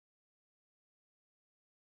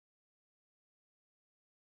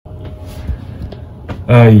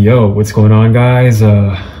Yo, what's going on, guys?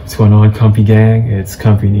 What's going on, Comfy Gang? It's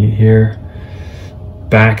Comfy NEET here,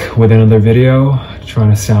 back with another video, trying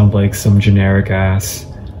to sound like some generic ass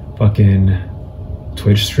fucking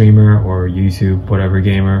Twitch streamer or YouTube whatever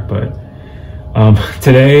gamer. But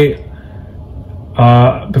today,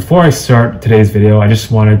 before I start today's video, I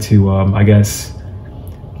just wanted to I guess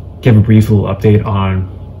give a brief little update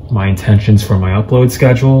on my intentions for my upload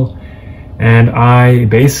schedule. And I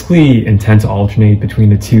basically intend to alternate between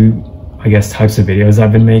the two, I guess, types of videos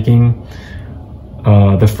I've been making.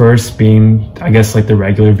 The first being, I guess, like the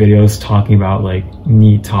regular videos talking about like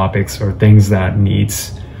NEET topics or things that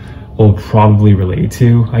NEETs will probably relate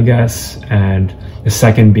to, I guess. And the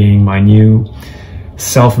second being my new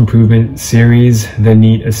self-improvement series, The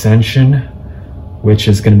NEET Ascension, which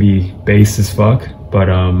is going to be based as fuck. But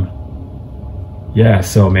yeah,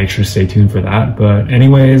 so make sure to stay tuned for that. But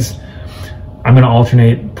anyways, I'm going to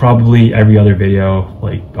alternate probably every other video,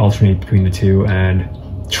 like alternate between the two and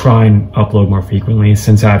try and upload more frequently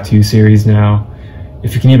since I have two series now.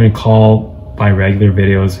 If you can even call my regular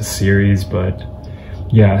videos a series, but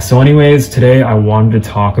yeah. So anyways, today I wanted to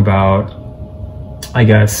talk about, I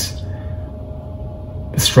guess,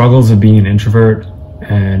 the struggles of being an introvert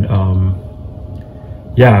and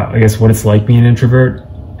yeah, I guess what it's like being an introvert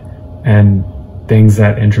and things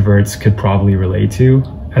that introverts could probably relate to,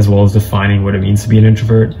 as well as defining what it means to be an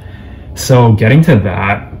introvert. So getting to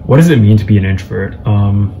that, what does it mean to be an introvert?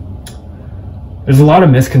 There's a lot of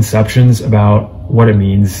misconceptions about what it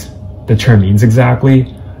means, the term means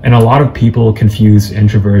exactly. And a lot of people confuse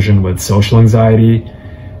introversion with social anxiety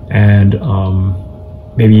and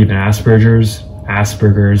maybe even Asperger's,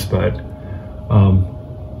 but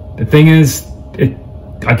the thing is,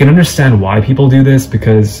 I can understand why people do this,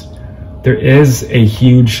 because there is a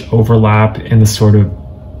huge overlap in the sort of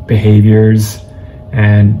behaviors,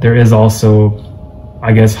 and there is also,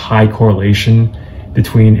 I guess, high correlation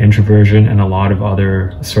between introversion and a lot of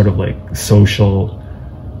other sort of like social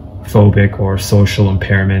phobic or social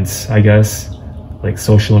impairments, I guess, like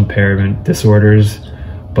social impairment disorders.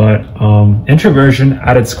 But introversion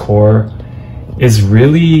at its core is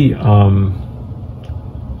really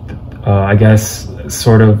I guess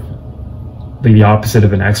sort of the opposite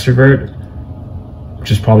of an extrovert,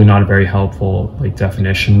 which is probably not a very helpful like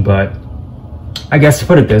definition. But I guess to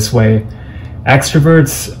put it this way,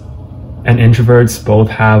 extroverts and introverts both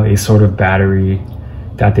have a sort of battery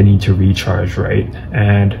that they need to recharge, right?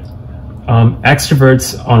 And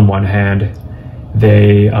extroverts, on one hand,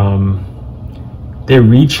 they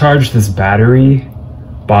recharge this battery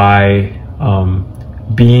by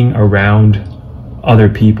being around other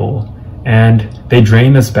people, and they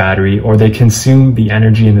drain this battery, or they consume the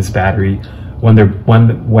energy in this battery when they're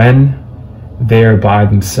by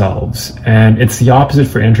themselves. And it's the opposite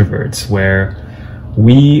for introverts, where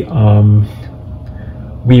we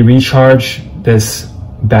recharge this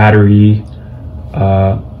battery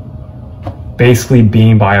basically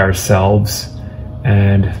being by ourselves,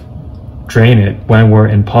 and drain it when we're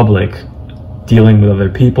in public dealing with other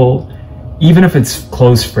people, even if it's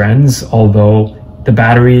close friends, although the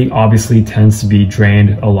battery obviously tends to be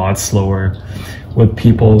drained a lot slower with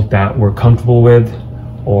people that we're comfortable with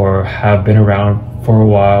or have been around for a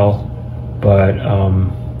while. But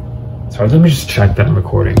sorry, let me just check that I'm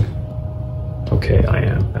recording. Okay, I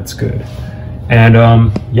am. That's good. And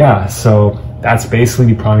yeah, so that's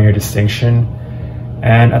basically the primary distinction.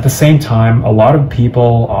 And at the same time, a lot of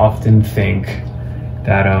people often think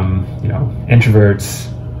that you know, introverts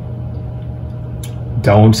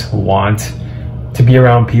don't want to be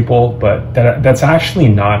around people, but that's actually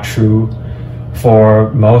not true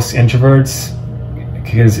for most introverts,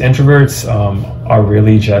 because introverts are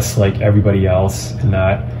really just like everybody else in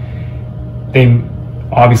that they,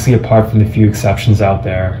 obviously apart from the few exceptions out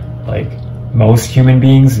there, like most human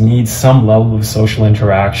beings need some level of social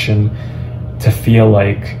interaction to feel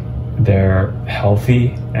like they're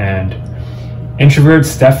healthy, and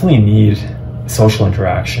introverts definitely need social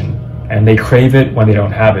interaction, and they crave it when they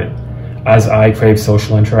don't have it, as I crave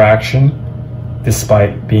social interaction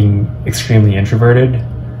despite being extremely introverted.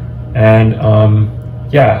 And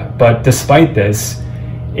yeah, but despite this,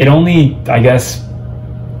 it only, I guess,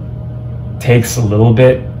 takes a little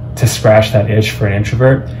bit to scratch that itch for an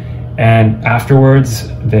introvert, and afterwards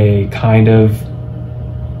they kind of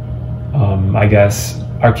I guess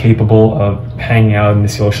are capable of hanging out in the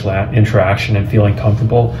social interaction and feeling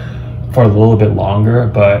comfortable for a little bit longer.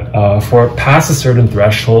 But for past a certain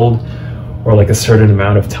threshold, or like a certain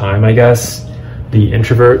amount of time, I guess, the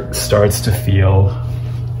introvert starts to feel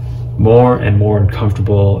more and more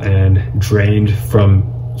uncomfortable and drained from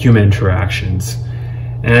human interactions.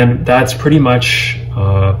 And that's pretty much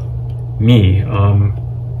me.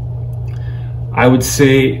 I would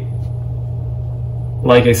say,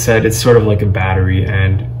 like I said, it's sort of like a battery,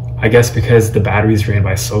 and I guess because the battery is drained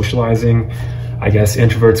by socializing, I guess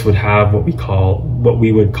introverts would have what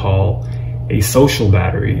we would call a social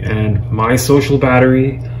battery. And my social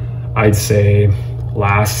battery, I'd say,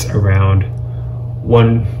 lasts around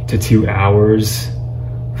 1 to 2 hours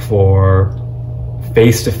for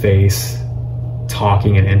face-to-face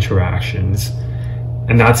talking and interactions,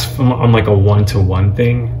 and that's on like a one-to-one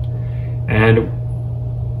thing. And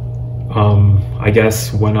I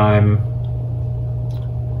guess when I'm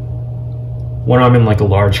in like a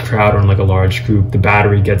large crowd or in like a large group, the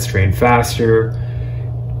battery gets drained faster.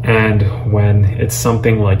 And when it's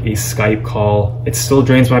something like a Skype call, it still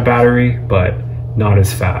drains my battery, but not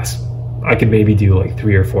as fast. I could maybe do like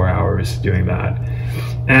 3 or 4 hours doing that.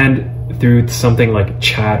 And through something like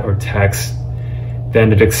chat or text,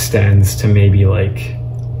 then it extends to maybe like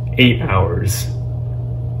 8 hours.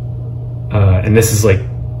 And this is like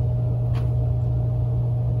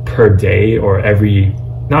per day, or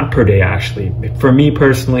not per day actually. For me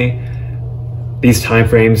personally, these time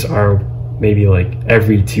frames are maybe like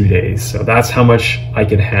every 2 days. So that's how much I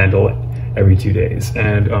can handle every 2 days.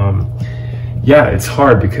 And yeah, it's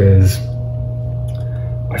hard because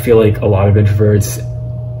I feel like a lot of introverts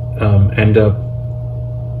end up,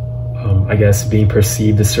 I guess, being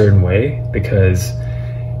perceived a certain way, because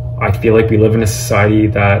I feel like we live in a society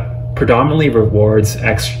that predominantly rewards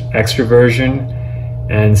extroversion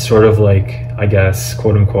and sort of like, I guess,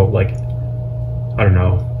 quote unquote, like, I don't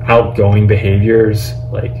know, outgoing behaviors,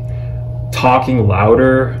 like talking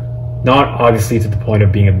louder, not obviously to the point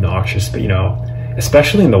of being obnoxious, but, you know,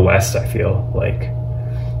 especially in the West, I feel like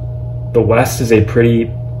the West is a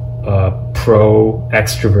pretty pro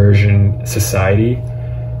extroversion society,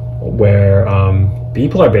 where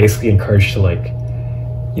people are basically encouraged to, like,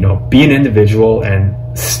 you know, be an individual and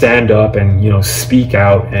stand up and, you know, speak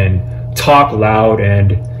out and talk loud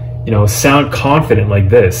and, you know, sound confident like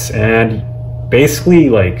this, and basically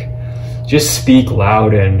like just speak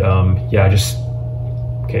loud and yeah, just,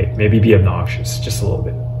 okay, maybe be obnoxious just a little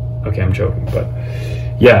bit. Okay, I'm joking, but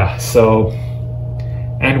yeah. So,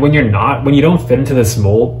 and when you don't fit into this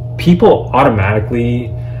mold, people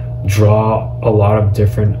automatically draw a lot of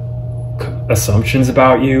different assumptions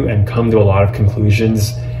about you and come to a lot of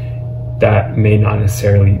conclusions that may not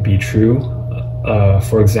necessarily be true.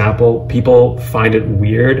 For example, people find it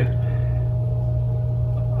weird,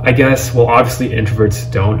 I guess, well, obviously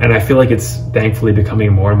introverts don't, and I feel like it's thankfully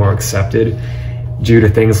becoming more and more accepted due to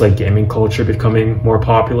things like gaming culture becoming more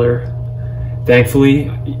popular,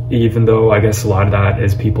 thankfully, even though I guess a lot of that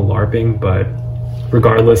is people LARPing. But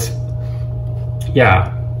regardless,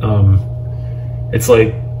 yeah, it's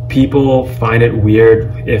like people find it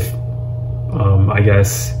weird if I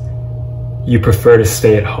guess you prefer to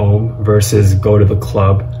stay at home versus go to the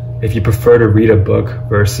club, if you prefer to read a book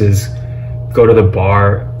versus go to the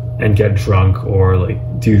bar and get drunk or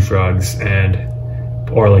like do drugs,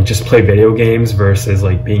 or like just play video games versus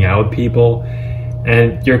like being out with people.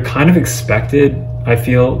 And you're kind of expected, I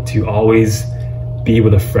feel, to always be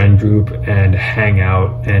with a friend group and hang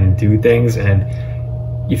out and do things. And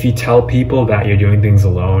if you tell people that you're doing things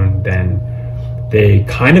alone, then they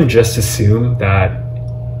kind of just assume that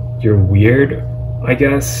you're weird, I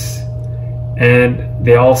guess. And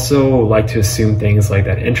they also like to assume things like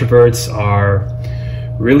that introverts are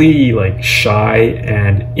really like shy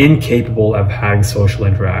and incapable of having social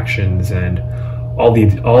interactions and all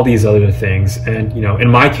these other things. And, you know, in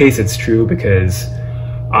my case, it's true because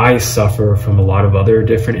I suffer from a lot of other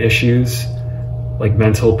different issues, like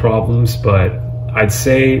mental problems. But I'd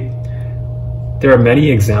say there are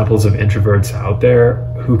many examples of introverts out there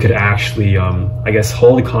who could actually, I guess,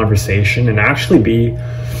 hold a conversation and actually be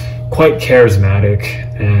quite charismatic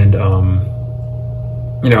and,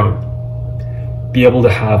 you know, be able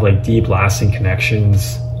to have like deep, lasting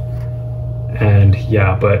connections. And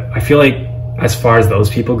yeah, but I feel like as far as those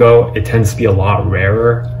people go, it tends to be a lot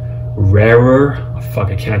rarer. Fuck,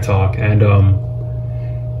 I can't talk. And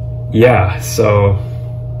yeah, so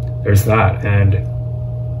there's that. And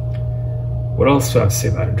what else do I have to say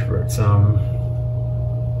about introverts?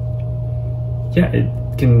 Yeah,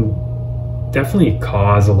 it can definitely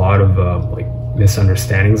cause a lot of like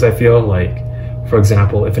misunderstandings, I feel. Like, for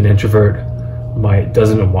example, if an introvert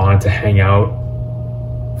doesn't want to hang out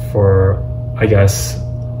for, I guess,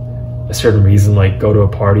 a certain reason, like go to a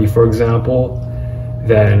party, for example,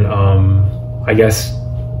 then I guess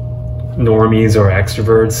normies or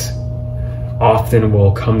extroverts often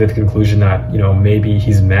will come to the conclusion that, you know, maybe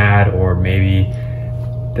he's mad, or maybe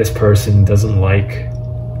this person doesn't like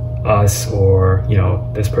us, or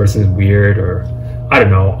this person is weird, or I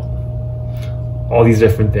don't know, all these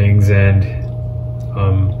different things. And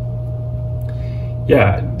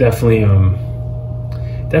yeah, definitely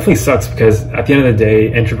sucks, because at the end of the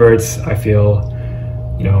day, introverts, I feel,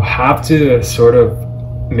 have to sort of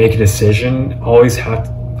make a decision,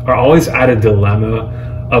 are always at a dilemma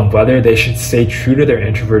of whether they should stay true to their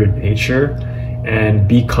introverted nature and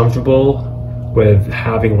be comfortable with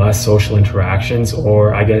having less social interactions,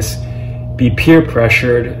 or I guess be peer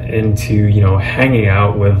pressured into hanging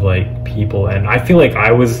out with like people. And I feel like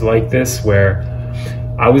I was like this, where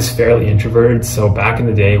I was fairly introverted. So back in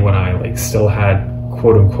the day when I like still had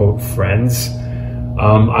quote unquote friends,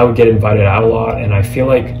 I would get invited out a lot, and I feel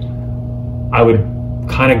like I would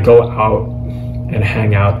kind of go out and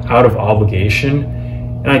hang out of obligation,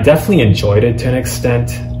 and I definitely enjoyed it to an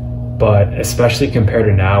extent, but especially compared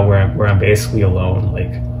to now where I'm basically alone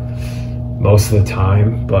like most of the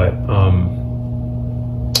time. But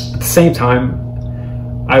at the same time,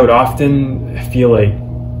 I would often feel like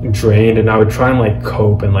drained, and I would try and like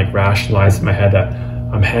cope and like rationalize in my head that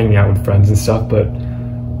I'm hanging out with friends and stuff. But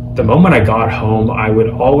the moment I got home, I would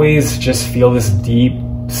always just feel this deep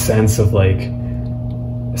sense of like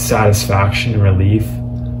satisfaction and relief.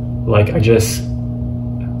 Like I just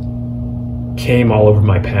came all over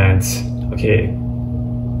my pants. Okay,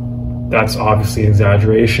 that's obviously an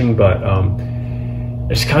exaggeration, but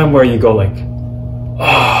it's kind of where you go like,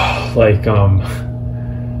 oh, like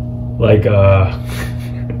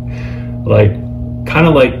kind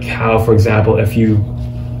of like how, for example, if you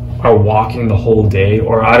are walking the whole day,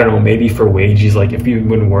 or I don't know, maybe for wages, like if you've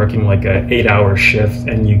been working like a 8-hour shift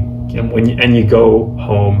and you go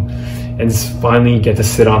home and finally get to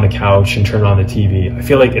sit on the couch and turn on the TV, I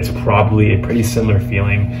feel like it's probably a pretty similar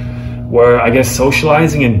feeling, where I guess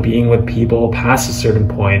socializing and being with people past a certain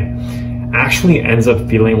point actually ends up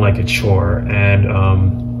feeling like a chore. And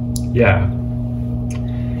yeah,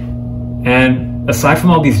 and aside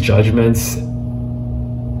from all these judgments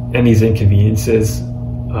and these inconveniences,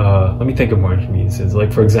 let me think of more inconveniences.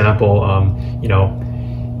 Like for example,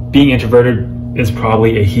 being introverted is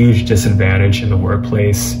probably a huge disadvantage in the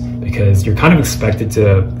workplace, because you're kind of expected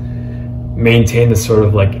to maintain this sort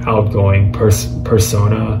of like outgoing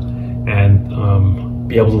persona, and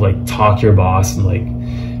be able to like talk to your boss and like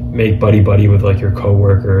make buddy with like your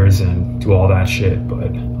coworkers and do all that shit.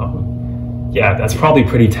 But yeah, that's probably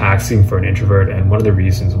pretty taxing for an introvert, and one of the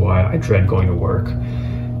reasons why I dread going to work.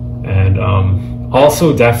 And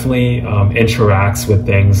also definitely interacts with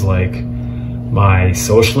things like my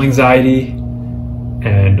social anxiety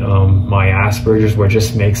and my Asperger's, where it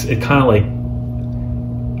just makes it kind of like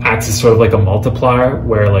acts as sort of like a multiplier,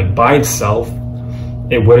 where like by itself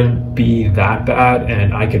it wouldn't be that bad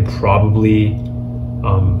and I could probably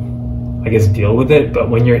I guess deal with it. But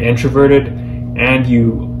when you're introverted and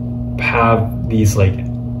you have these like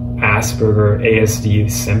Asperger,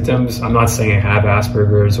 ASD symptoms, I'm not saying I have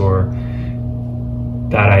Asperger's or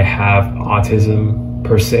that I have autism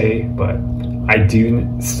per se, but I do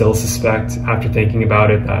still suspect, after thinking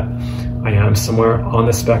about it, that I am somewhere on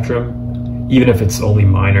the spectrum, even if it's only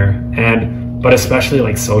minor. But especially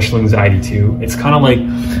like social anxiety too, it's kind of like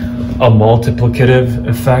a multiplicative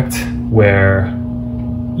effect, where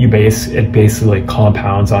it basically like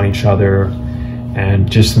compounds on each other and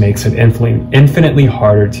just makes it infinitely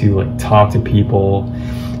harder to like talk to people.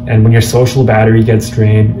 And when your social battery gets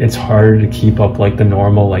drained, it's harder to keep up like the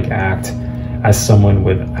normal like act as someone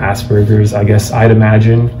with Asperger's, I guess I'd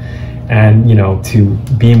imagine. And to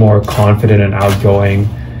be more confident and outgoing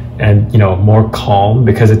and more calm,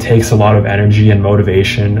 because it takes a lot of energy and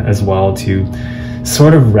motivation as well to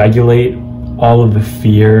sort of regulate all of the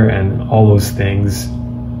fear and all those things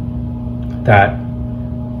that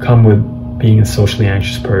come with being a socially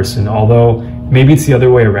anxious person. Although maybe it's the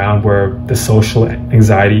other way around, where the social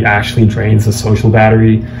anxiety actually drains the social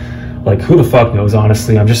battery. Like, who the fuck knows,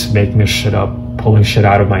 honestly. I'm just making this shit up, pulling shit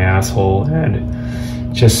out of my asshole,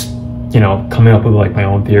 and just coming up with like my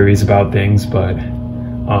own theories about things. But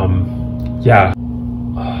yeah.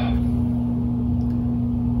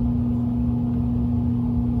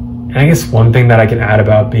 And I guess one thing that I can add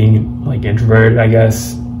about being like introverted, I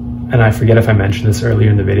guess, and I forget if I mentioned this earlier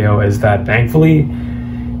in the video, is that thankfully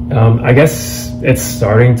I guess it's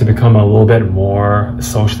starting to become a little bit more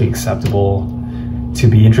socially acceptable to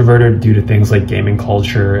be introverted, due to things like gaming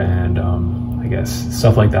culture and I guess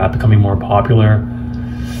stuff like that becoming more popular.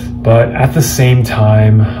 But at the same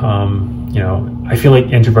time, I feel like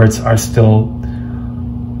introverts are still,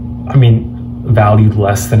 valued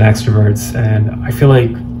less than extroverts. And I feel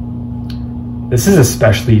like this is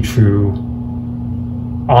especially true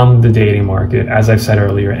on the dating market, as I've said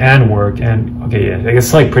earlier, and work, and okay, yeah, I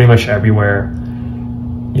guess like pretty much everywhere,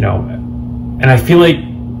 you know. And I feel like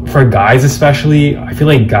for guys especially, I feel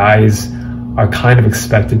like guys are kind of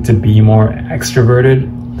expected to be more extroverted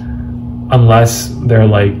unless they're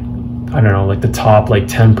like, I don't know, like the top like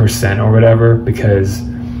 10% or whatever, because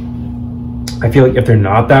I feel like if they're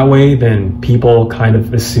not that way, then people kind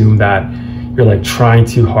of assume that you're like trying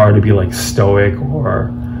too hard to be like stoic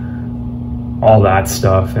or all that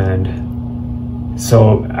stuff. And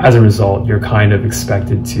so as a result, you're kind of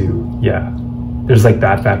expected to, yeah, there's like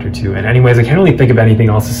that factor too. And anyways, I can't really think of anything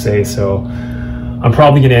else to say, so I'm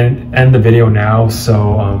probably gonna end the video now.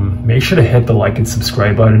 So make sure to hit the like and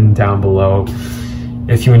subscribe button down below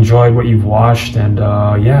if you enjoyed what you've watched. And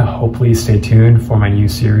yeah, hopefully stay tuned for my new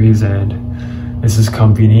series. And this is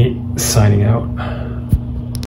Comfy Neat signing out.